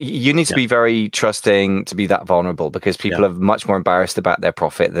You need to be very trusting to be that vulnerable, because people are much more embarrassed about their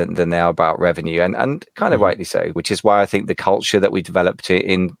profit than they are about revenue, and kind of rightly so, which is why I think the culture that we developed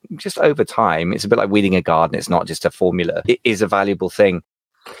in just over time, it's a bit like weeding a garden. It's not just a formula. It is a valuable thing.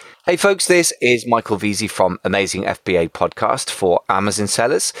 Hey folks, this is Michael Veazey from Amazing FBA Podcast for Amazon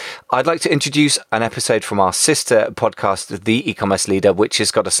sellers. I'd like to introduce an episode from our sister podcast, The E-Commerce Leader, which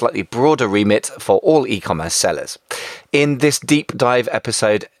has got a slightly broader remit for all e-commerce sellers. In this deep dive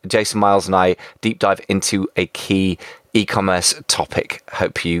episode, Jason Miles and I deep dive into a key e-commerce topic.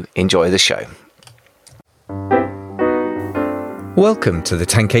 Hope you enjoy the show. Welcome to the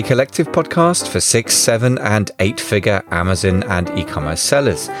 10K Collective podcast for 6, 7, and 8-figure Amazon and e-commerce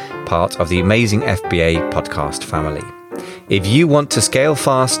sellers, part of the Amazing FBA podcast family. If you want to scale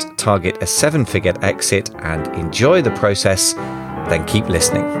fast, target a 7-figure exit, and enjoy the process, then keep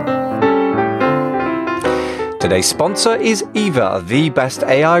listening. Today's sponsor is Eva, the best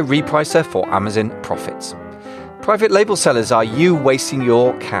AI repricer for Amazon profits. Private label sellers, are you wasting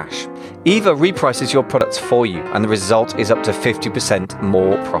your cash? Eva reprices your products for you, and the result is up to 50%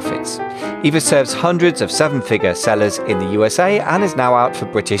 more profits. Eva serves hundreds of 7-figure sellers in the USA and is now out for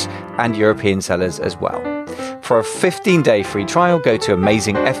British and European sellers as well. For a 15-day free trial, go to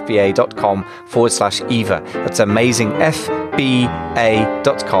amazingfba.com/Eva. That's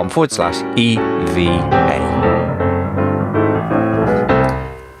amazingfba.com/EVA.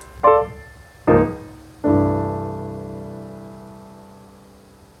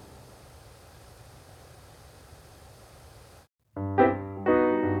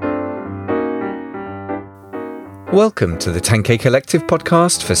 Welcome to the 10K Collective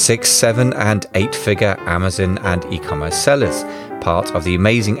podcast for 6, 7, and 8-figure Amazon and e-commerce sellers, part of the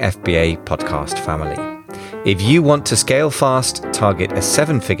Amazing FBA podcast family. If you want to scale fast, target a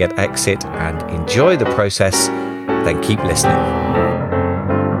 7-figure exit, and enjoy the process, then keep listening.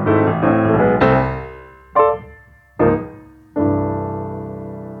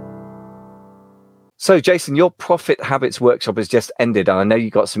 So, Jason, your Profit Habits workshop has just ended, and I know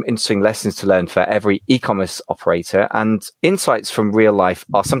you got some interesting lessons to learn for every e-commerce operator. And insights from real life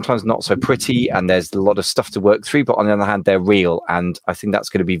are sometimes not so pretty, and there's a lot of stuff to work through. But on the other hand, they're real, and I think that's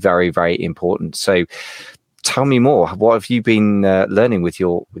going to be very, very important. So, tell me more. What have you been learning with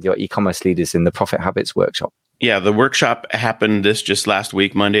your e-commerce leaders in the Profit Habits workshop? Yeah, the workshop happened just last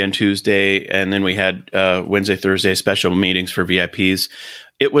week, Monday and Tuesday, and then we had Wednesday, Thursday special meetings for VIPs.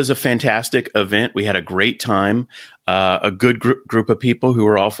 It was a fantastic event. We had a great time, a good group of people who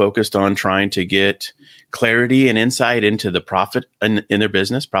were all focused on trying to get clarity and insight into the profit in their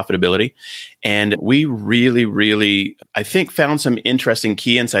business, profitability. And we really, I think, found some interesting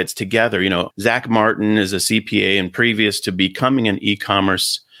key insights together. You know, Zach Martin is a CPA, and previous to becoming an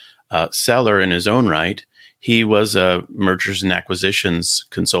e-commerce seller in his own right, he was a mergers and acquisitions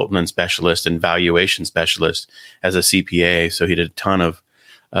consultant and specialist and valuation specialist as a CPA. So he did a ton of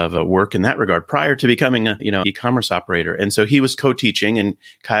work in that regard prior to becoming a e-commerce operator. And so he was co-teaching, and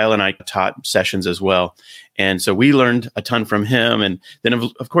Kyle and I taught sessions as well. And so we learned a ton from him. And then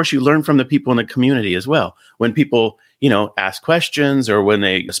of course you learn from the people in the community as well. When people, ask questions or when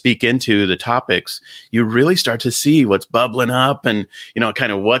they speak into the topics, you really start to see what's bubbling up and,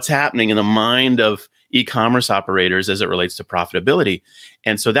 kind of what's happening in the mind of e-commerce operators as it relates to profitability.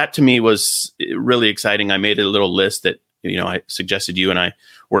 And so that to me was really exciting. I made a little list that, I suggested you and I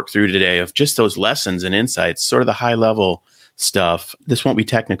work through today of just those lessons and insights, sort of the high level stuff. This won't be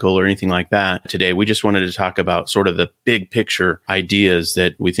technical or anything like that today. We just wanted to talk about sort of the big picture ideas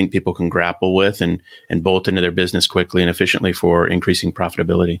that we think people can grapple with and bolt into their business quickly and efficiently for increasing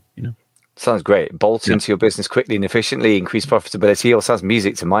profitability, Sounds great. Bolt into your business quickly and efficiently, increase profitability. All sounds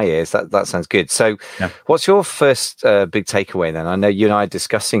music to my ears. That sounds good. So what's your first big takeaway then? I know you and I are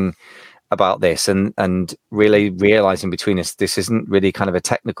discussing about this and really realizing between us, this isn't really kind of a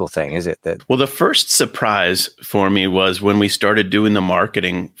technical thing, is it? Well, the first surprise for me was when we started doing the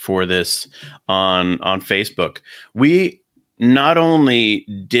marketing for this on Facebook. We not only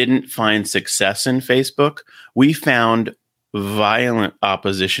didn't find success in Facebook, we found violent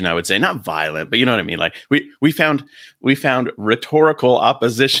opposition, I would say. Not violent, but you know what I mean? Like we found rhetorical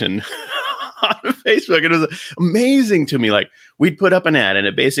opposition on Facebook. It was amazing to me. Like, we'd put up an ad and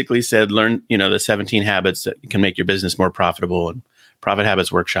it basically said, learn, the 17 habits that can make your business more profitable, and Profit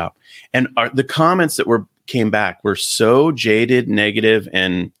Habits Workshop. And the comments that came back were so jaded, negative,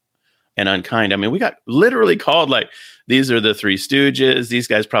 and unkind. I mean, we got literally called like, these are the Three Stooges. These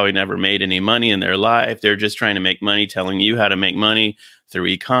guys probably never made any money in their life. They're just trying to make money, telling you how to make money through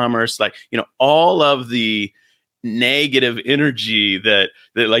e-commerce. Like, all of the negative energy that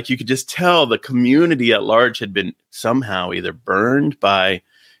like you could just tell the community at large had been somehow either burned by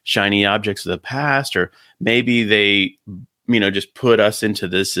shiny objects of the past, or maybe they, just put us into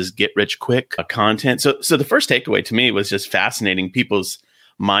this as get rich quick content. So the first takeaway to me was just fascinating people's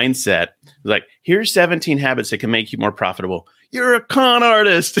mindset. Like, here's 17 habits that can make you more profitable. You're a con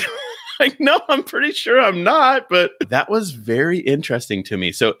artist. Like, no, I'm pretty sure I'm not, but that was very interesting to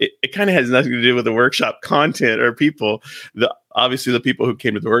me. So it kind of has nothing to do with the workshop content or people. Obviously, the people who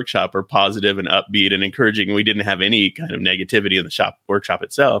came to the workshop are positive and upbeat and encouraging. We didn't have any kind of negativity in the workshop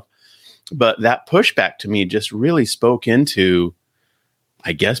itself. But that pushback to me just really spoke into,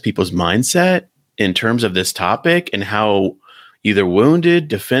 I guess, people's mindset in terms of this topic and how either wounded,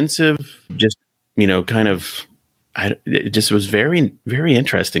 defensive, just, it just was very, very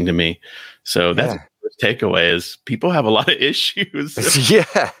interesting to me. So that's the first takeaway is people have a lot of issues.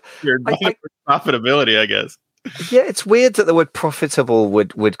 Yeah. Profitability, I guess. Yeah, it's weird that the word profitable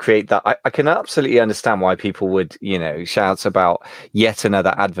would create that. I can absolutely understand why people would, shout about yet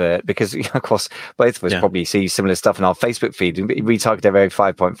another advert, because, of course, both of us probably see similar stuff in our Facebook feed. We target every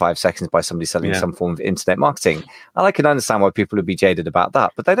 5.5 seconds by somebody selling some form of internet marketing. And I can understand why people would be jaded about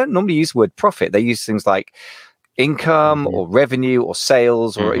that. But they don't normally use the word profit. They use things like income or revenue or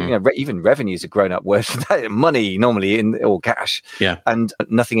sales, or even revenue is a grown-up word for that. Money normally or cash. And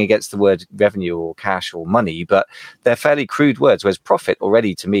nothing against the word revenue or cash or money, but they're fairly crude words, whereas profit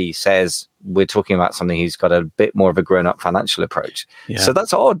already to me says we're talking about something who's got a bit more of a grown-up financial approach. So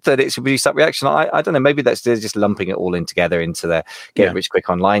that's odd that it's produced that reaction. I don't know, maybe they're just lumping it all in together into the get rich quick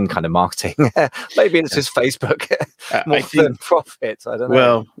online kind of marketing. Maybe it's just Facebook more than profit. I don't know.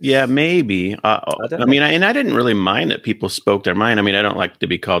 Well, yeah, maybe. I didn't really mind that people spoke their mind. I mean, I don't like to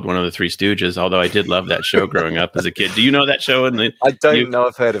be called one of the Three Stooges, although I did love that show growing up as a kid. Do you know that show? I don't know.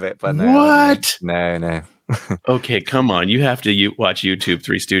 I've heard of it, but no. What? No. Okay, come on. You have to watch YouTube.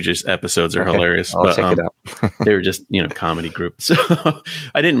 Three Stooges episodes are hilarious. I'll check it out. They were just, comedy group. So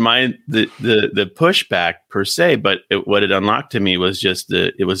I didn't mind the pushback per se, but what it unlocked to me was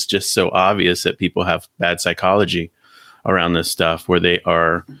it was just so obvious that people have bad psychology around this stuff, where they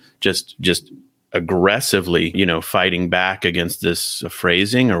are just aggressively, fighting back against this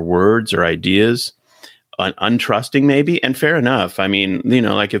phrasing or words or ideas. Untrusting maybe, and fair enough. I mean,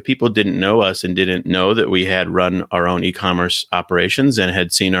 like if people didn't know us and didn't know that we had run our own e-commerce operations and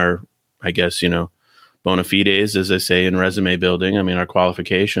had seen our, I guess, bona fides, as they say in resume building, I mean, our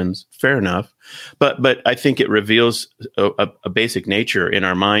qualifications, fair enough. But I think it reveals a basic nature in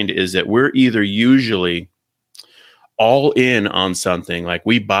our mind, is that we're either usually all in on something, like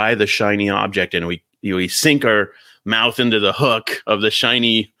we buy the shiny object and we sink our mouth into the hook of the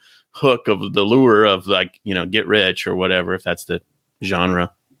shiny hook of the lure of, like, get rich or whatever, if that's the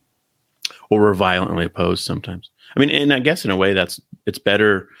genre, or we're violently opposed sometimes. I mean, and I guess in a way it's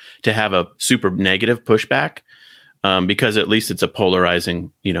better to have a super negative pushback, because at least it's a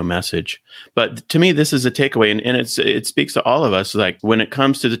polarizing, message. But to me, this is a takeaway, and it speaks to all of us. Like, when it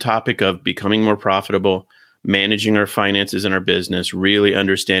comes to the topic of becoming more profitable, managing our finances in our business, really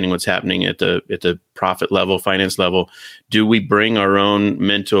understanding what's happening at the profit level, finance level. Do we bring our own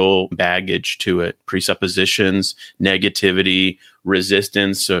mental baggage to it? Presuppositions, negativity,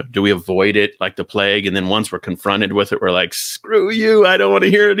 resistance? Do we avoid it like the plague? And then once we're confronted with it, we're like, screw you, I don't want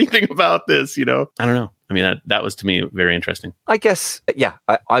to hear anything about this, I don't know. I mean, that was to me very interesting. I guess,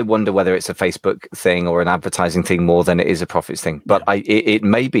 I wonder whether it's a Facebook thing or an advertising thing more than it is a profits thing. But it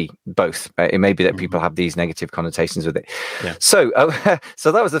may be both. It may be that people have these negative connotations with it. Yeah. So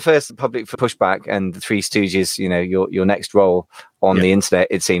that was the first public pushback, and the Three Stooges, your next role on the internet,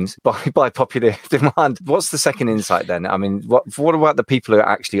 it seems, by popular demand. What's the second insight then? I mean, what about the people who are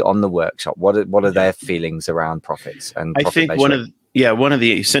actually on the workshop? What are their feelings around profits and profit? I think one of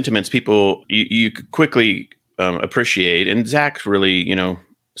the sentiments people you could quickly appreciate, and Zach really,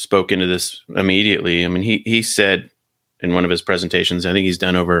 spoke into this immediately. I mean, he said in one of his presentations, I think he's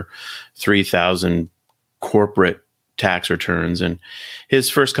done over 3,000 corporate tax returns, and his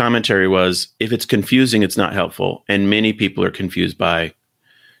first commentary was, if it's confusing, it's not helpful. And many people are confused by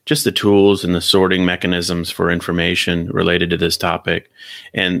just the tools and the sorting mechanisms for information related to this topic.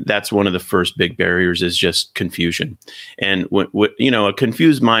 And that's one of the first big barriers, is just confusion. And a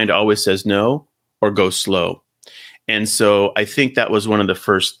confused mind always says no or go slow. And so I think that was one of the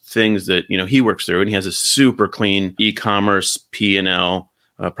first things that, he works through, and he has a super clean e-commerce P&L,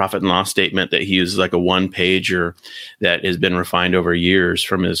 profit and loss statement that he uses, like a one-pager that has been refined over years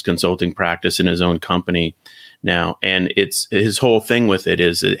from his consulting practice in his own company now. And it's his whole thing with it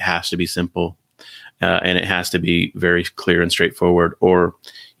is it has to be simple, and it has to be very clear and straightforward, or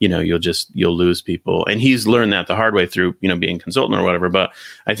you'll lose people. And he's learned that the hard way through being a consultant or whatever. But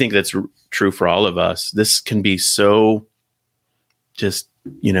I think that's true for all of us. This can be so just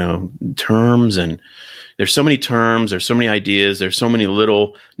terms, and there's so many terms, there's so many ideas, there's so many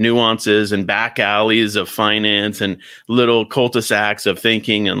little nuances and back alleys of finance and little cul-de-sacs of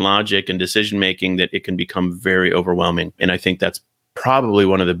thinking and logic and decision making that it can become very overwhelming. And I think that's probably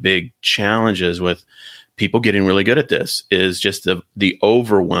one of the big challenges with people getting really good at this, is just the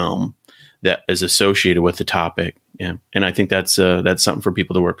overwhelm that is associated with the topic. Yeah. And I think that's something for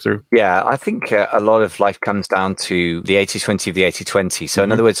people to work through. Yeah, I think a lot of life comes down to the 80-20 of the 80-20. So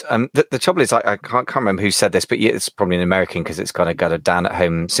in other words, the trouble is, I can't remember who said this, but it's probably an American, because it's kind of got a down at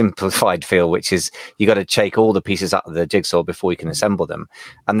home simplified feel, which is you got to take all the pieces out of the jigsaw before you can assemble them.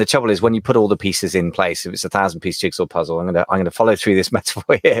 And the trouble is, when you put all the pieces in place, if it's 1,000-piece jigsaw puzzle, I'm going to follow through this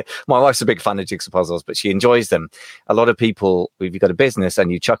metaphor here. My wife's a big fan of jigsaw puzzles, but she enjoys them. A lot of people, if you've got a business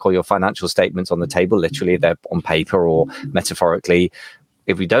and you chuck all your financial statements on the table, literally they're on paper or metaphorically,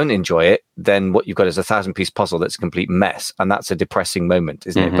 if we don't enjoy it, then what you've got is a 1,000-piece puzzle that's a complete mess, and that's a depressing moment,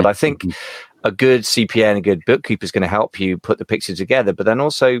 isn't it? But I think a good CPA and a good bookkeeper is going to help you put the picture together. But then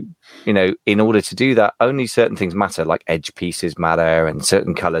also, in order to do that, only certain things matter, like edge pieces matter and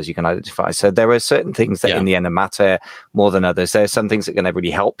certain colors you can identify. So there are certain things that in the end matter more than others. There are some things that are going to really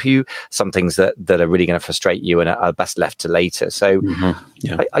help you, some things that are really going to frustrate you and are best left to later. So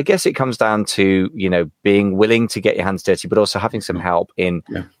I guess it comes down to, being willing to get your hands dirty, but also having some help in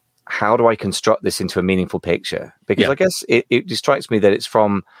how do I construct this into a meaningful picture? Because I guess it strikes me that it's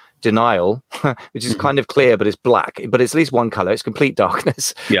from denial, which is kind of clear, but it's black, but it's at least one color. It's complete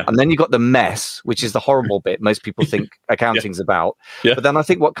darkness. And then you've got the mess, which is the horrible bit most people think accounting's about. But then I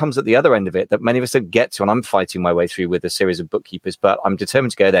think what comes at the other end of it that many of us don't get to, and I'm fighting my way through with a series of bookkeepers, but I'm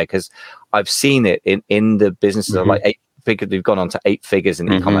determined to go there because I've seen it in the businesses of like 8 figures, they've gone on to 8 figures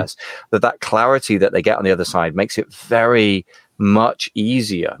in e-commerce, that clarity that they get on the other side makes it very much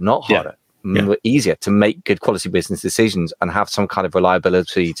easier, not harder. Easier to make good quality business decisions and have some kind of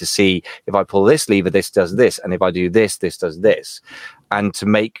reliability to see, if I pull this lever, this does this, and if I do this, this does this, and to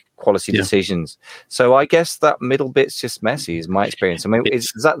make quality decisions. So I guess that middle bit's just messy, is my experience. I mean,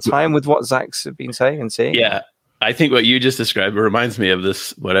 is that time with what Zach's been saying and seeing? Yeah. I think what you just described reminds me of this,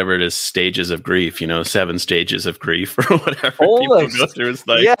 whatever it is, stages of grief, 7 stages of grief or whatever people go through. It's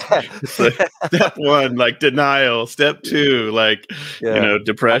like, it's like step 1, like denial. Step 2, like,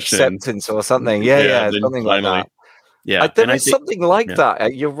 depression. Acceptance or something. Something like that. Yeah, there is something like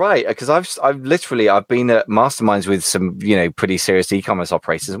that. You're right, because I've been at masterminds with some pretty serious e-commerce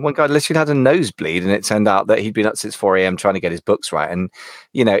operators, and one guy literally had a nosebleed, and it turned out that he'd been up since 4 a.m. trying to get his books right, and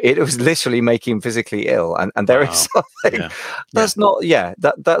it was literally making him physically ill. And there is something that's not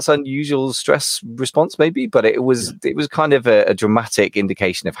that's unusual stress response maybe, but it was kind of a dramatic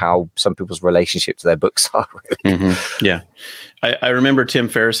indication of how some people's relationship to their books are. Really. I remember Tim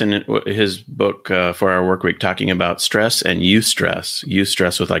Ferriss in his book for our work week talking about stress and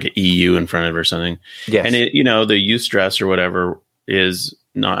eustress with like an EU in front of it or something. Yes. And the eustress or whatever is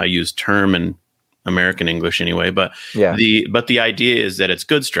not a used term in American English anyway, but the idea is that it's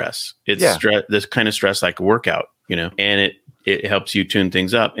good stress. It's this kind of stress like a workout, and it helps you tune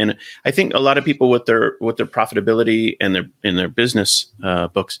things up. And I think a lot of people with their profitability and their business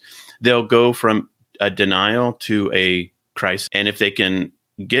books, they'll go from a denial to a crisis. And if they can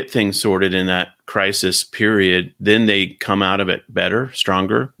get things sorted in that crisis period, then they come out of it better,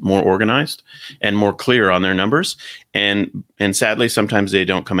 stronger, more organized, and more clear on their numbers. And sadly, sometimes they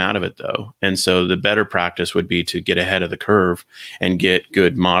don't come out of it though. And so the better practice would be to get ahead of the curve and get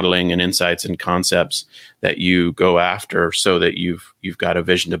good modeling and insights and concepts that you go after, so that you've got a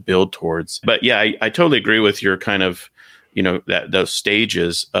vision to build towards. But yeah, I totally agree with your kind of that those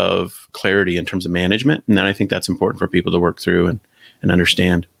stages of clarity in terms of management. And then I think that's important for people to work through and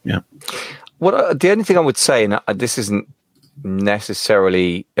understand. Yeah. Well, the only thing I would say, and this isn't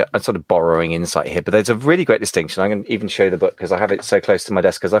necessarily a sort of borrowing insight here, but there's a really great distinction. I'm going to even show the book because I have it so close to my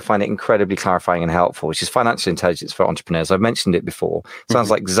desk because I find it incredibly clarifying and helpful, which is Financial Intelligence for Entrepreneurs. I've mentioned it before. Sounds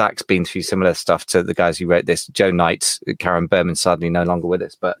like Zach's been through similar stuff to the guys who wrote this. Joe Knight, Karen Berman, sadly no longer with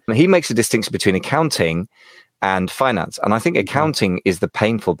us, but he makes a distinction between accounting and finance. And I think accounting is the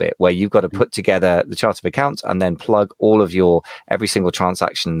painful bit where you've got to put together the chart of accounts and then plug all of your every single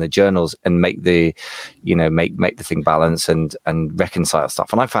transaction in the journals and make the, make the thing balance and reconcile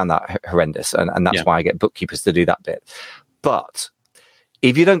stuff. And I found that horrendous. And that's why I get bookkeepers to do that bit. But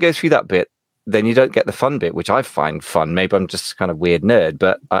if you don't go through that bit, then you don't get the fun bit, which I find fun. Maybe I'm just kind of weird nerd,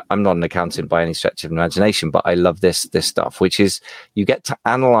 but I'm not an accountant by any stretch of imagination, but I love this stuff, which is you get to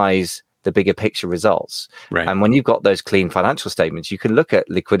analyze the bigger picture results. Right. And when you've got those clean financial statements, you can look at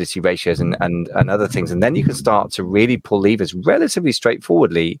liquidity ratios and other things. And then you can start to really pull levers relatively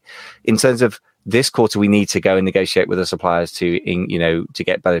straightforwardly in terms of this quarter we need to go and negotiate with the suppliers to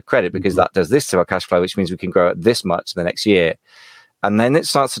get better credit, because that does this to our cash flow, which means we can grow at this much the next year. And then it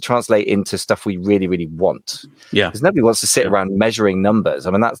starts to translate into stuff we really, really want. Yeah. Because nobody wants to sit around measuring numbers.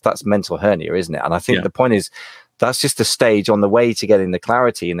 I mean, that's mental hernia, isn't it? And I think the point is, that's just a stage on the way to getting the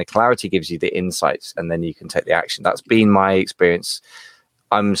clarity, and the clarity gives you the insights, and then you can take the action. That's been my experience.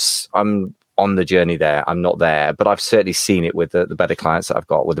 I'm on the journey there. I'm not there, but I've certainly seen it with the better clients that I've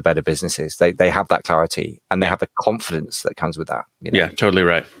got, with the better businesses. They have that clarity, and they have the confidence that comes with that. Yeah, totally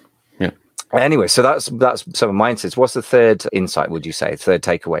right. Yeah. Anyway, so that's some of my insights. What's the third insight, would you say? Third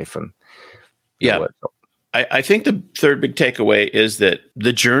takeaway from your workshop? I think the third big takeaway is that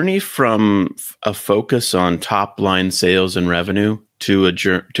the journey from a focus on top line sales and revenue to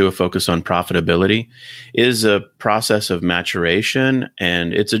a focus on profitability is a process of maturation,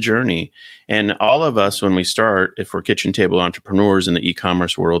 and it's a journey. And all of us, when we start, if we're kitchen table entrepreneurs in the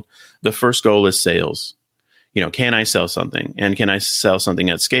e-commerce world, the first goal is sales. Can I sell something? And can I sell something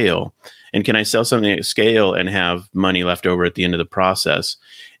at scale? And can I sell something at scale and have money left over at the end of the process?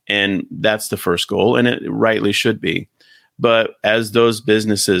 And that's the first goal, and it rightly should be. But as those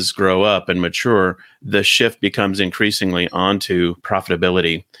businesses grow up and mature, the shift becomes increasingly onto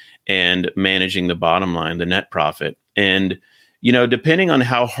profitability and managing the bottom line, the net profit. And, depending on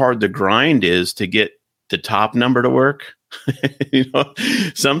how hard the grind is to get the top number to work,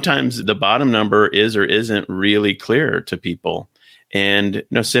 sometimes the bottom number is or isn't really clear to people. And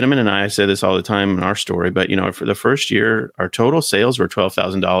Cinnamon and I say this all the time in our story, but for the first year, our total sales were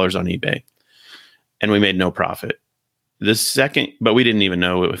 $12,000 on eBay, and we made no profit. But we didn't even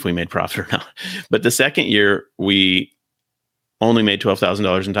know if we made profit or not. But the second year, we only made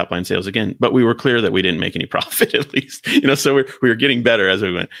 $12,000 in top line sales again, but we were clear that we didn't make any profit, at least, so we were getting better as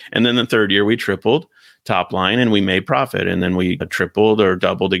we went. And then the third year, we tripled top line and we made profit, and then we tripled or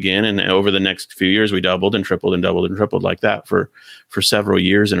doubled again, and over the next few years we doubled and tripled and doubled and tripled like that for several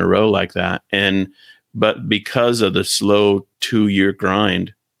years in a row like that. But because of the slow 2-year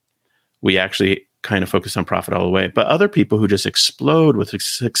grind, we actually kind of focus on profit all the way. But other people who just explode with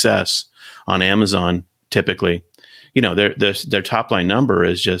success on Amazon, typically, their top line number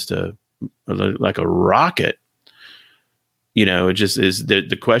is just like a rocket. It just is.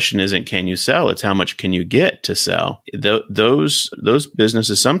 The question isn't can you sell, it's how much can you get to sell. Those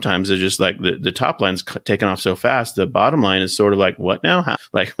businesses sometimes are just like the top line's taken off so fast, the bottom line is sort of like, what now? How?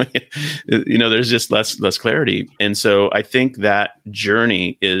 Like, there's just less clarity. And so I think that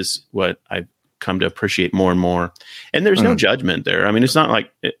journey is what I've come to appreciate more and more. And there's no judgment there. I mean, it's not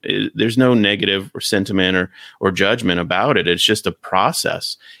like there's no negative or sentiment or judgment about it. It's just a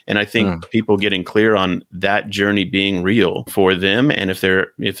process. And I think people getting clear on that journey being real for them, and if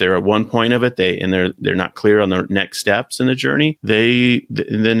they're at one point of it, they're not clear on the next steps in the journey,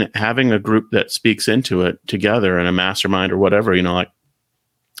 then having a group that speaks into it together in a mastermind or whatever,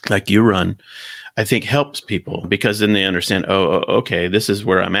 like you run, I think helps people, because then they understand, okay, this is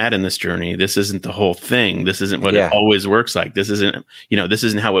where I'm at in this journey. This isn't the whole thing. This isn't what it always works like. This isn't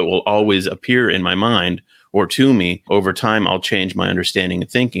how it will always appear in my mind or to me. Over time, I'll change my understanding and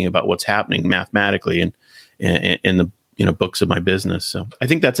thinking about what's happening mathematically and in the books of my business. So I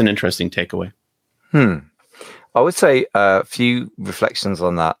think that's an interesting takeaway. I would say a few reflections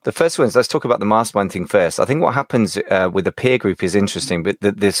on that. The first one is, let's talk about the mastermind thing first. I think what happens with the peer group is interesting, but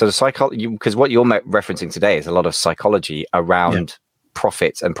the sort of psychology, because what you're referencing today is a lot of psychology around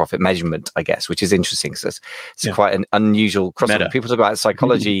profit and profit measurement, I guess, which is interesting. So it's quite an unusual crossover. People talk about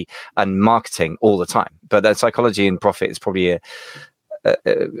psychology and marketing all the time, but that psychology and profit is probably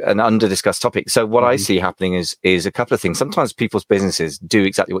an under-discussed topic. So what I see happening is a couple of things. Sometimes people's businesses do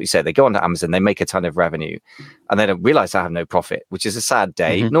exactly what you said. They go onto Amazon, they make a ton of revenue, and they don't realize they have no profit, which is a sad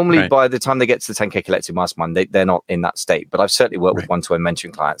day. Normally, by the time they get to the 10K Collective Mastermind, they're not in that state. But I've certainly worked with one-to-one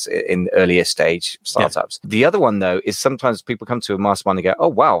mentoring clients in earlier stage startups. The other one, though, is sometimes people come to a mastermind and go, oh,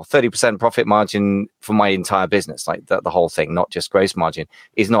 wow, 30% profit margin for my entire business, like the whole thing, not just gross margin,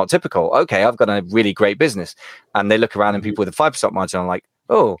 is not typical. Okay, I've got a really great business. And they look around and people with a 5% margin are like,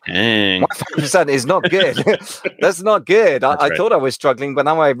 oh, my 5% is not good. That's not good. I thought I was struggling, but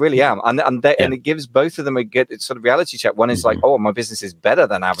now I really am. And it gives both of them a good sort of reality check. One is like, oh, my business is better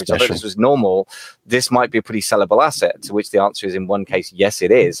than average. I thought this was normal. This might be a pretty sellable asset, to which the answer is, in one case, yes,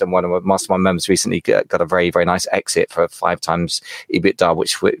 it is. And one of my mastermind members recently got a very, very nice exit for 5 times EBITDA,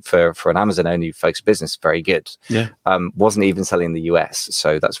 which for an Amazon-only focused business, very good. Wasn't even selling in the US.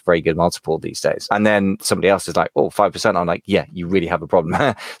 So that's very good multiple these days. And then somebody else is like, oh, 5%. I'm like, yeah, you really have a problem.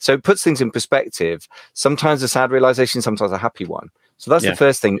 So it puts things in perspective. Sometimes a sad realization, sometimes a happy one. So that's the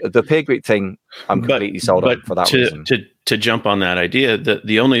first thing. The peer group thing, I'm completely sold on for that reason. To jump on that idea,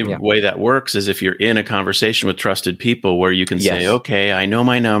 the only way that works is if you're in a conversation with trusted people where you can say, okay, I know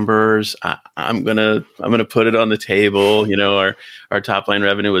my numbers. I'm gonna put it on the table. You know, our top line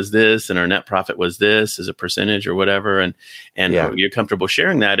revenue was this, and our net profit was this as a percentage or whatever, and you're comfortable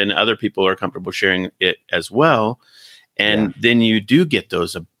sharing that, and other people are comfortable sharing it as well. And then you do get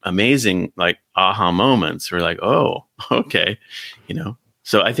those amazing like aha moments. We're like, oh, okay, you know.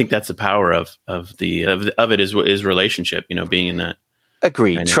 So I think that's the power of it is relationship. You know, being in that.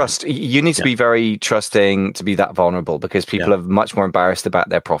 Agreed. Trust. You need to be very trusting to be that vulnerable, because people are much more embarrassed about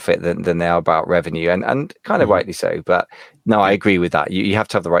their profit than they are about revenue, and kind of rightly so. But no, I agree with that. You have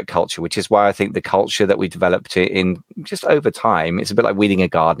to have the right culture, which is why I think the culture that we developed in just over time, it's a bit like weeding a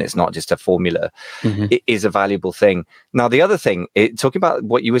garden. It's not just a formula. It is a valuable thing. Now, the other thing, talking about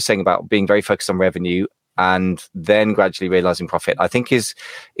what you were saying about being very focused on revenue and then gradually realizing profit, I think is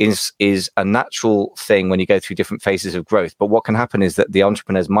a natural thing when you go through different phases of growth. But what can happen is that the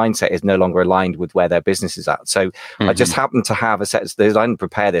entrepreneur's mindset is no longer aligned with where their business is at. So I just happen to have a set of, I didn't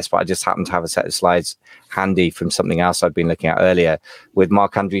prepare this, but I just happen to have a set of slides handy from something else I've been looking at earlier with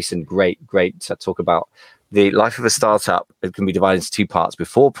Mark Andreessen. Great to talk about the life of a startup. It can be divided into two parts: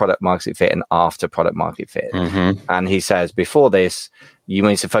 before product market fit and after product market fit. And he says, before this, you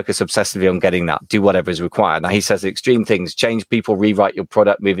need to focus obsessively on getting that, do whatever is required. Now, he says extreme things: change people, rewrite your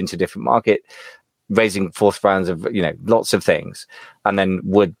product, move into different market, raising fourth rounds of, lots of things. And then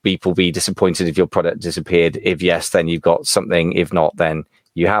would people be disappointed if your product disappeared? If yes, then you've got something. If not, then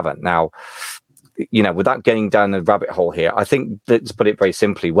you haven't. Now, without getting down the rabbit hole here, I think, let's put it very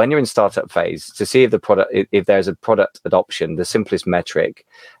simply, when you're in startup phase, to see if there's a product adoption, the simplest metric,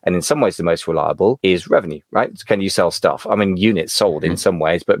 and in some ways the most reliable, is revenue, right? Can you sell stuff? I mean, units sold in some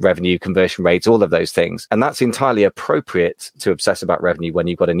ways, but revenue, conversion rates, all of those things. And that's entirely appropriate to obsess about revenue when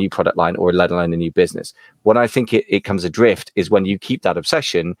you've got a new product line or let alone a new business. What I think it comes adrift is when you keep that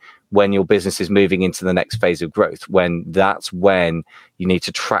obsession when your business is moving into the next phase of growth, that's when you need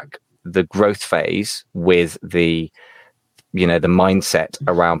to track the growth phase with the mindset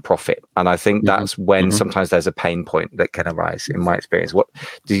around profit. And I think that's when sometimes there's a pain point that can arise, in my experience. What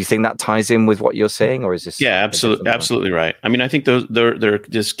do you think that ties in with what you're saying, or is this? Yeah, absolutely right. I mean, I think they're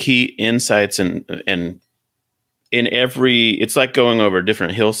just key insights, and in every, it's like going over a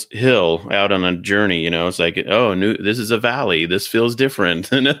different hill out on a journey. It's like, this is a valley. This feels different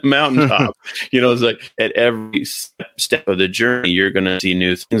than a mountaintop. It's like at every step of the journey, you're going to see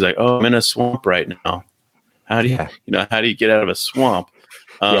new things. Like, I'm in a swamp right now. How do you get out of a swamp?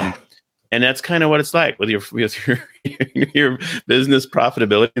 And that's kind of what it's like with your business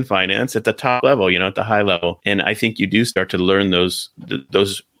profitability and finance at the top level, at the high level. And I think you do start to learn those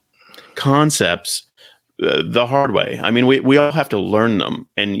concepts the hard way. I mean, we all have to learn them,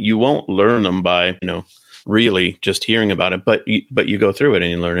 and you won't learn them by, really just hearing about it, but you go through it and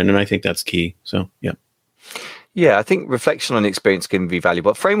you learn it. And I think that's key. So, yeah. Yeah, I think reflection on experience can be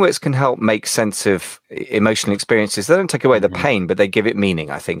valuable. Frameworks can help make sense of emotional experiences. They don't take away the pain, but they give it meaning,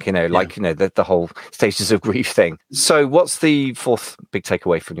 I think, the whole stages of grief thing. So what's the fourth big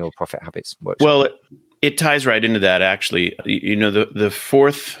takeaway from your profit habits workshop? Well, it ties right into that, actually. The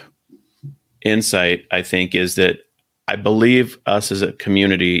fourth insight, I think, is that I believe us as a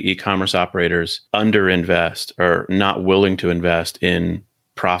community, e-commerce operators, underinvest or not willing to invest in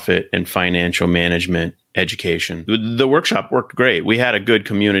profit and financial management education. The workshop worked great. We had a good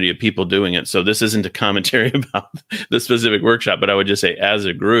community of people doing it. So this isn't a commentary about the specific workshop, but I would just say as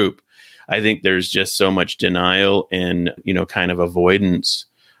a group, I think there's just so much denial and, kind of avoidance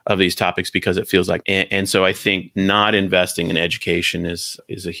of these topics because it feels like, and so I think not investing in education is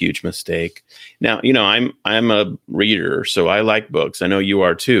a huge mistake. Now, I'm a reader, so I like books. I know you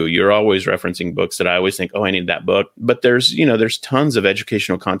are too. You're always referencing books that I always think, I need that book. But there's tons of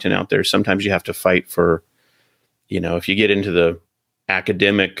educational content out there. Sometimes you have to fight for, if you get into the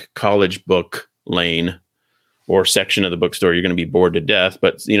academic college book lane or section of the bookstore, you're going to be bored to death.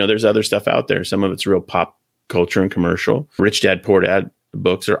 But, there's other stuff out there. Some of it's real pop culture and commercial. Rich Dad, Poor Dad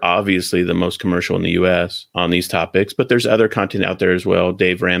books are obviously the most commercial in the US on these topics, but there's other content out there as well.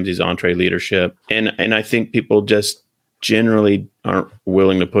 Dave Ramsey's EntreLeadership. And I think people just generally aren't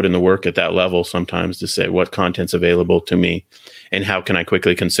willing to put in the work at that level sometimes to say what content's available to me and how can I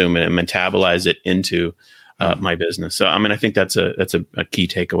quickly consume it and metabolize it into my business. So, I think that's a key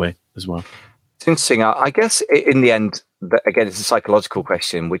takeaway as well. It's interesting. I guess in the end, again, it's a psychological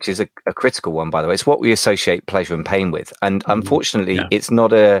question, which is a critical one, by the way. It's what we associate pleasure and pain with. And unfortunately, it's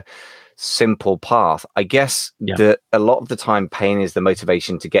not simple path. I guess that a lot of the time pain is the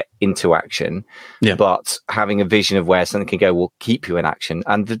motivation to get into action, but having a vision of where something can go will keep you in action.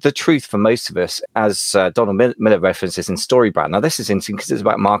 And the truth for most of us, as Donald Miller references in StoryBrand, now this is interesting because it's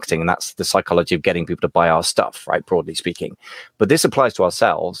about marketing and that's the psychology of getting people to buy our stuff, right, broadly speaking. But this applies to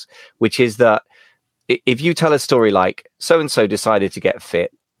ourselves, which is that if you tell a story like so-and-so decided to get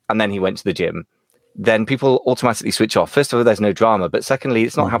fit and then he went to the gym, then people automatically switch off. First of all, there's no drama. But secondly,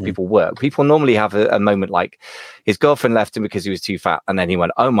 it's not how people work. People normally have a moment like his girlfriend left him because he was too fat. And then he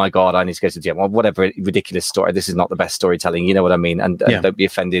went, oh my God, I need to go to the gym. Or whatever ridiculous story. This is not the best storytelling. You know what I mean? And don't be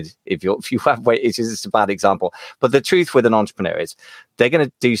offended if you have weight. It's just a bad example. But the truth with an entrepreneur is they're going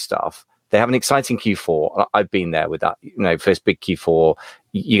to do stuff. They have an exciting Q4. I've been there with that, first big Q4.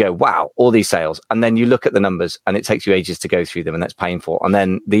 You go, wow, all these sales. And then you look at the numbers and it takes you ages to go through them and that's painful. And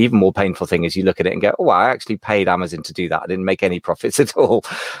then the even more painful thing is you look at it and go, oh, I actually paid Amazon to do that. I didn't make any profits at all.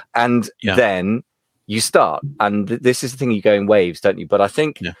 And then you start. And this is the thing, you go in waves, don't you? But I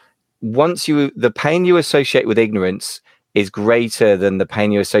think once the pain you associate with ignorance is greater than the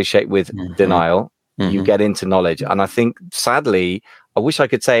pain you associate with denial. You get into knowledge. And I think, sadly, I wish I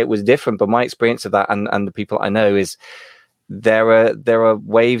could say it was different, but my experience of that and the people I know is there are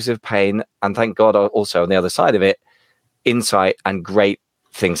waves of pain, and thank God also on the other side of it, insight and great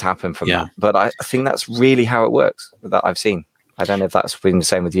things happen from that. But I think that's really how it works that I've seen. I don't know if that's been the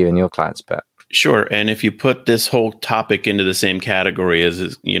same with you and your clients, but sure. And if you put this whole topic into the same category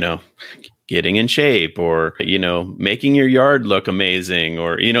as getting in shape or, making your yard look amazing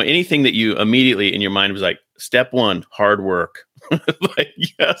or, anything that you immediately in your mind was like, step one, hard work. Like,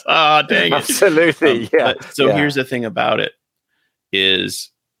 yes. Dang it. Absolutely. Here's the thing about it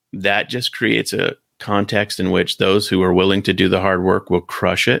is that just creates a context in which those who are willing to do the hard work will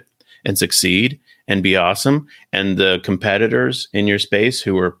crush it and succeed and be awesome. And the competitors in your space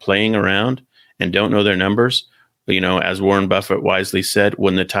who are playing around and don't know their numbers, as Warren Buffett wisely said,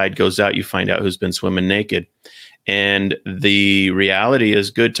 when the tide goes out, you find out who's been swimming naked. And the reality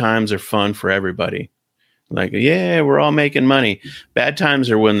is good times are fun for everybody. Like, we're all making money. Bad times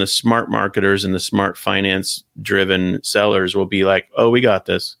are when the smart marketers and the smart finance-driven sellers will be like, "Oh, we got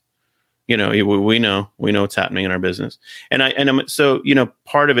this." We know what's happening in our business. And so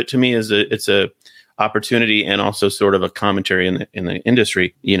part of it to me is it's a opportunity and also sort of a commentary in the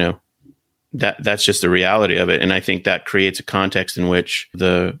industry. That's just the reality of it. And I think that creates a context in which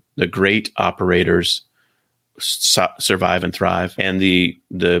the great operators survive and thrive, and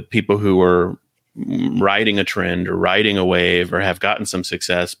the people who are riding a trend or riding a wave or have gotten some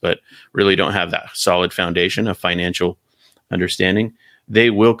success but really don't have that solid foundation of financial understanding, they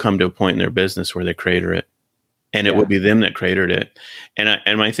will come to a point in their business where they crater it, and it will be them that cratered it. And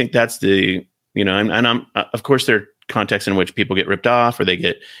I think that's the I'm of course there are contexts in which people get ripped off or they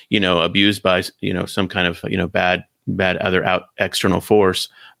get abused by some kind of bad other external force.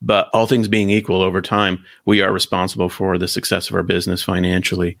 But all things being equal, over time, we are responsible for the success of our business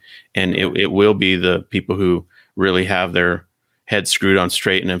financially. And it will be the people who really have their heads screwed on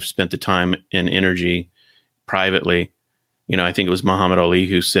straight and have spent the time and energy privately. I think it was Muhammad Ali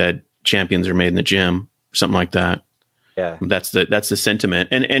who said, champions are made in the gym, something like that. Yeah. That's the sentiment.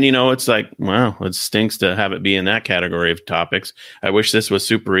 And it's like, wow, it stinks to have it be in that category of topics. I wish this was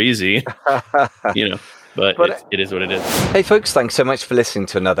super easy, But it is what it is. Hey folks, thanks so much for listening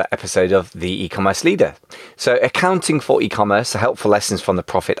to another episode of The E-Commerce Leader. So accounting for e-commerce, helpful lessons from the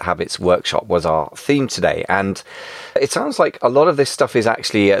Profit Habits Workshop was our theme today. And it sounds like a lot of this stuff is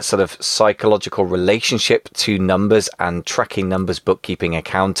actually a sort of psychological relationship to numbers and tracking numbers, bookkeeping,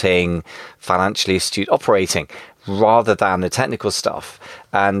 accounting, financially astute operating, rather than the technical stuff.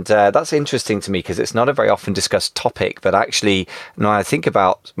 And that's interesting to me because it's not a very often discussed topic, but actually when I think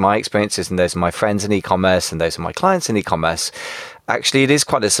about my experiences and those of my friends in e-commerce and those of my clients in e-commerce, actually it is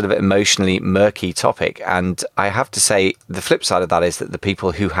quite a sort of emotionally murky topic. And I have to say the flip side of that is that the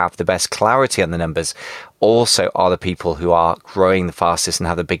people who have the best clarity on the numbers also are the people who are growing the fastest and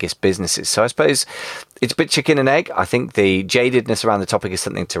have the biggest businesses. So I suppose it's a bit chicken and egg. I think the jadedness around the topic is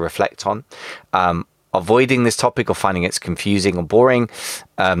something to reflect on. Avoiding this topic or finding it's confusing or boring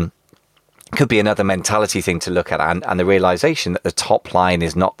could be another mentality thing to look at, and the realization that the top line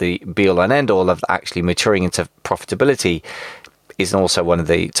is not the be all and end all of actually maturing into profitability is also one of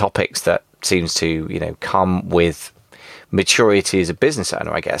the topics that seems to come with maturity as a business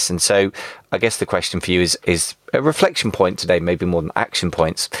owner, I guess. And so I guess the question for you is a reflection point today, maybe more than action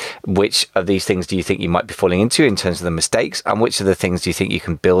points. Which of these things do you think you might be falling into in terms of the mistakes? And which of the things do you think you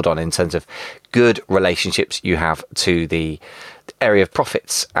can build on in terms of good relationships you have to the area of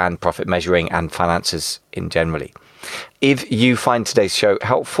profits and profit measuring and finances in generally? If you find today's show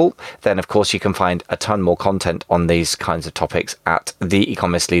helpful, then of course you can find a ton more content on these kinds of topics at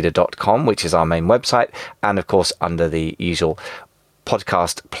theecommerceleader.com, which is our main website, and of course under the usual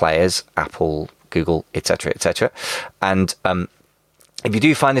podcast players, Apple, Google, etc., etc. And if you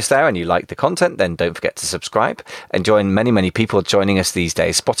do find us there and you like the content, then don't forget to subscribe and join many people joining us these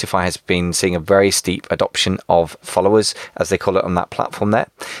days. Spotify has been seeing a very steep adoption of followers, as they call it, on that platform there.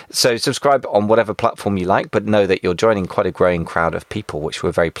 So subscribe on whatever platform you like, but know that you're joining quite a growing crowd of people, which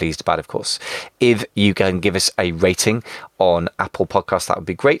we're very pleased about, of course. If you can give us a rating on Apple Podcasts, that would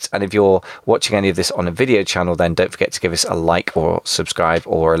be great. And if you're watching any of this on a video channel, then don't forget to give us a like or subscribe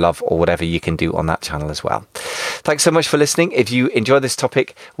or a love or whatever you can do on that channel as well. Thanks so much for listening. If you enjoy this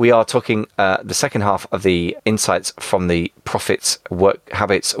topic, we are talking the second half of the insights from the Profits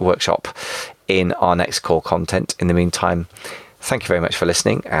Habits workshop in our next core content. In the meantime, thank you very much for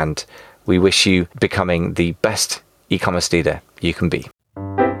listening, and we wish you becoming the best e-commerce leader you can be.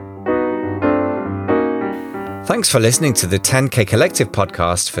 Thanks for listening to the 10K Collective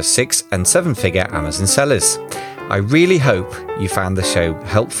podcast for 6- and 7-figure Amazon sellers. I really hope you found the show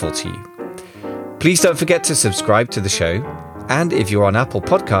helpful to you. Please don't forget to subscribe to the show. And if you're on Apple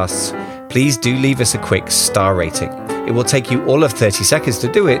Podcasts, please do leave us a quick star rating. It will take you all of 30 seconds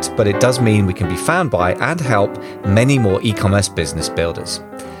to do it, but it does mean we can be found by and help many more e-commerce business builders.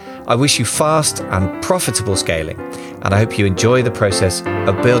 I wish you fast and profitable scaling, and I hope you enjoy the process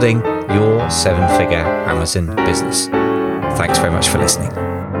of building your 7-figure Amazon business. Thanks very much for listening.